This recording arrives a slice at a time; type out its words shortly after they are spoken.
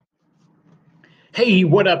Hey,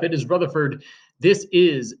 what up? It is Rutherford. This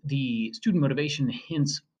is the Student Motivation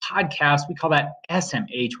Hints podcast. We call that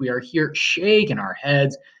SMH. We are here shaking our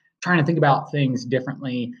heads, trying to think about things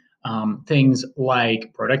differently. Things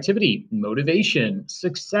like productivity, motivation,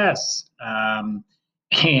 success,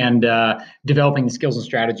 and developing the skills and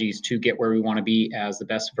strategies to get where we want to be as the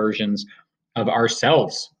best versions of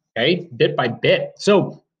ourselves, okay, bit by bit.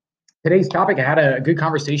 So, today's topic, I had a good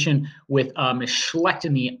conversation with Ms. Schlecht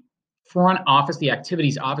in the front office, the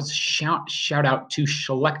activities office. Shout out to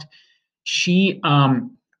Schlecht. She,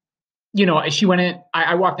 she went in.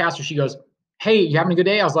 I walked past her. She goes, "Hey, you having a good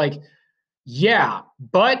day?" I was like, "Yeah,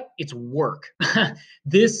 but it's work."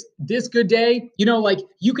 This good day, like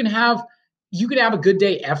you can have a good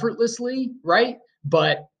day effortlessly, right?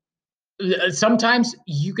 But sometimes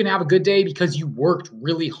you can have a good day because you worked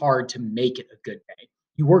really hard to make it a good day.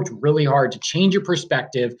 You worked really hard to change your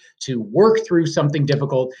perspective, to work through something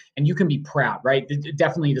difficult, and you can be proud, right?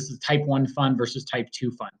 Definitely, this is type 1 fun versus type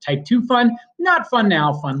 2 fun. Type 2 fun, not fun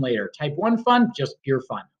now, fun later. Type 1 fun, just pure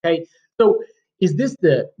fun. Okay. So, is this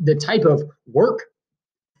the type of work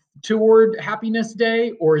toward happiness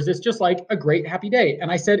day, or is this just like a great happy day?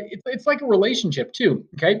 And I said it's like a relationship too.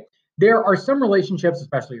 Okay, there are some relationships,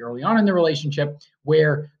 especially early on in the relationship,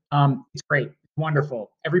 where it's great, it's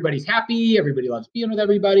wonderful, everybody's happy, everybody loves being with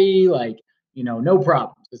everybody, like, no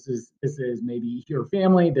problems. This is maybe your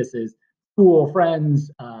family, this is school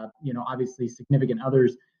friends, obviously significant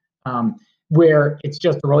others, where it's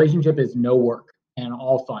just the relationship is no work and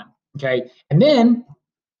all fun. Okay, and then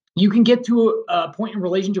you can get to a point in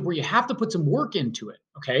relationship where you have to put some work into it.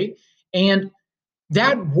 Okay, and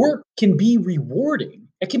that work can be rewarding.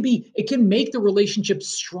 It can make the relationship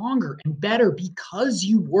stronger and better because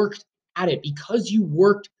you worked at it, because you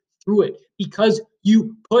worked through it, because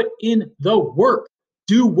you put in the work.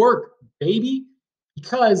 Do work, baby,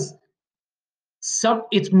 because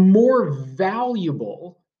it's more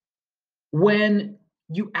valuable when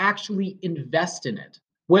you actually invest in it,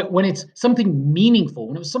 when it's something meaningful,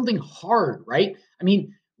 when it was something hard, right? I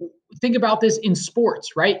mean, think about this in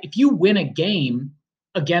sports, right? If you win a game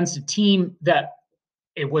against a team that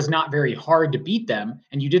it was not very hard to beat them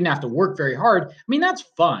and you didn't have to work very hard, I mean, that's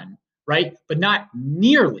fun, right? But not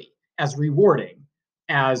nearly as rewarding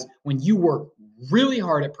as when you work really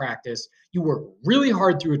hard at practice, you work really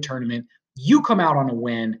hard through a tournament, you come out on a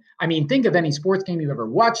win. I mean, think of any sports game you've ever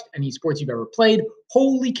watched, any sports you've ever played.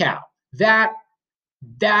 Holy cow, that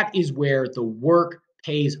is where the work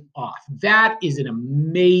pays off. That is an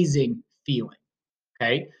amazing feeling.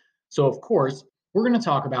 Okay. So, of course, we're going to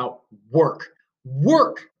talk about work.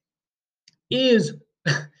 Work is,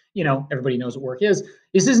 everybody knows what work is.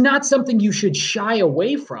 This is not something you should shy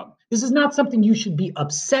away from. This is not something you should be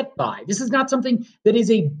upset by. This is not something that is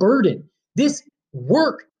a burden. This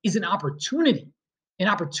work is an opportunity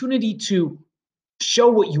to show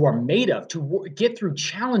what you are made of, to get through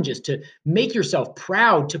challenges, to make yourself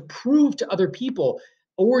proud, to prove to other people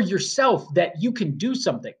or yourself that you can do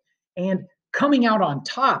something. And coming out on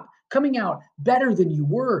top, coming out better than you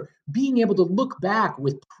were, being able to look back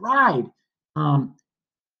with pride, um,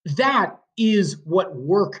 that is what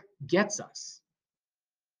work gets us.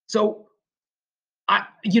 So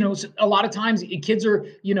a lot of times kids are,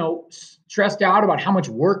 stressed out about how much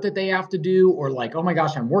work that they have to do, or like, oh my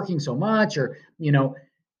gosh, I'm working so much, or,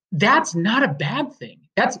 that's not a bad thing.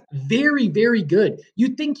 That's very, very good.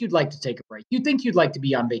 You'd think you'd like to take a break. You'd think you'd like to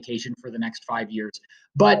be on vacation for the next 5 years.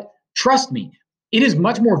 But trust me, it is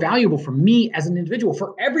much more valuable for me as an individual,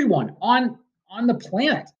 for everyone on the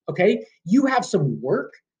planet. Okay. You have some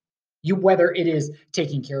work. Whether it is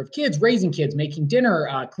taking care of kids, raising kids, making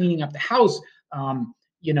dinner, cleaning up the house,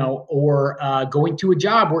 or going to a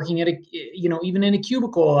job, working at even in a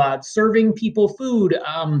cubicle, serving people food,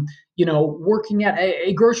 working at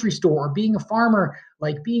a grocery store, or being a farmer,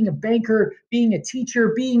 like being a banker, being a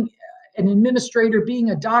teacher, being an administrator, being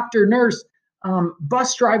a doctor, nurse,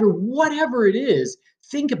 bus driver, whatever it is.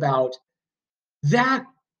 Think about that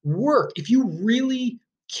work. If you really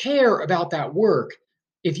care about that work,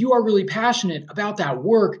 if you are really passionate about that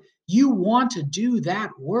work, you want to do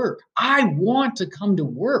that work. I want to come to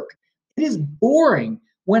work. It is boring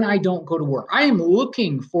when I don't go to work. I am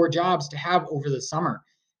looking for jobs to have over the summer.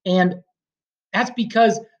 And that's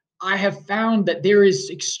because I have found that there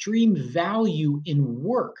is extreme value in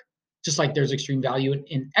work, just like there's extreme value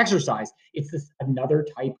in exercise. It's this another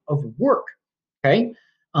type of work. Okay.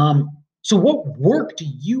 So, what work do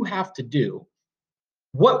you have to do?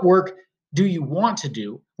 What work do you want to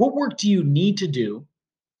do? What work do you need to do?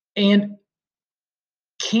 And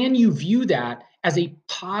can you view that as a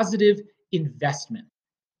positive investment,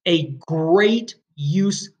 a great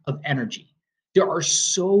use of energy? There are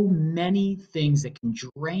so many things that can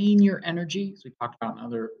drain your energy, as we talked about in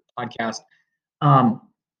other podcasts. Um,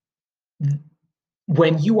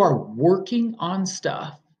 when you are working on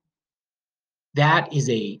stuff, that is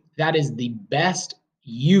the best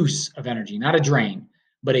use of energy, not a drain,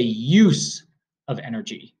 but a use of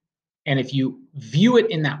energy. And if you view it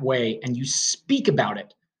in that way and you speak about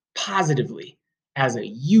it positively as a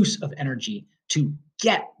use of energy to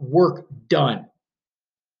get work done,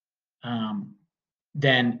 um,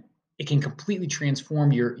 then it can completely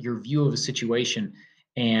transform your view of a situation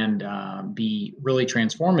and be really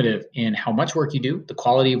transformative in how much work you do, the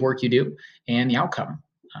quality of work you do, and the outcome.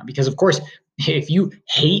 Because of course, if you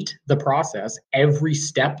hate the process every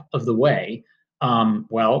step of the way,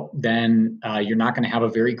 well, then you're not going to have a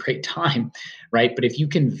very great time, right? But if you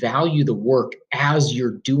can value the work as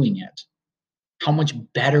you're doing it, how much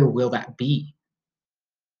better will that be?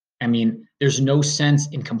 I mean, there's no sense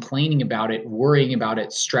in complaining about it, worrying about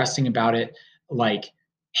it, stressing about it, like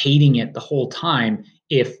hating it the whole time.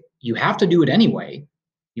 If you have to do it anyway,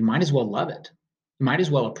 you might as well love it. You might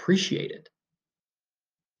as well appreciate it.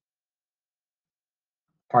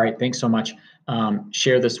 All right, thanks so much.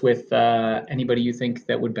 Share this with anybody you think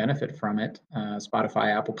that would benefit from it.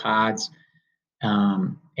 Spotify, Apple Pods,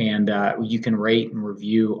 and you can rate and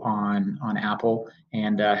review on Apple,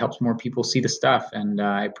 and helps more people see the stuff. And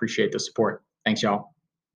I appreciate the support. Thanks, y'all.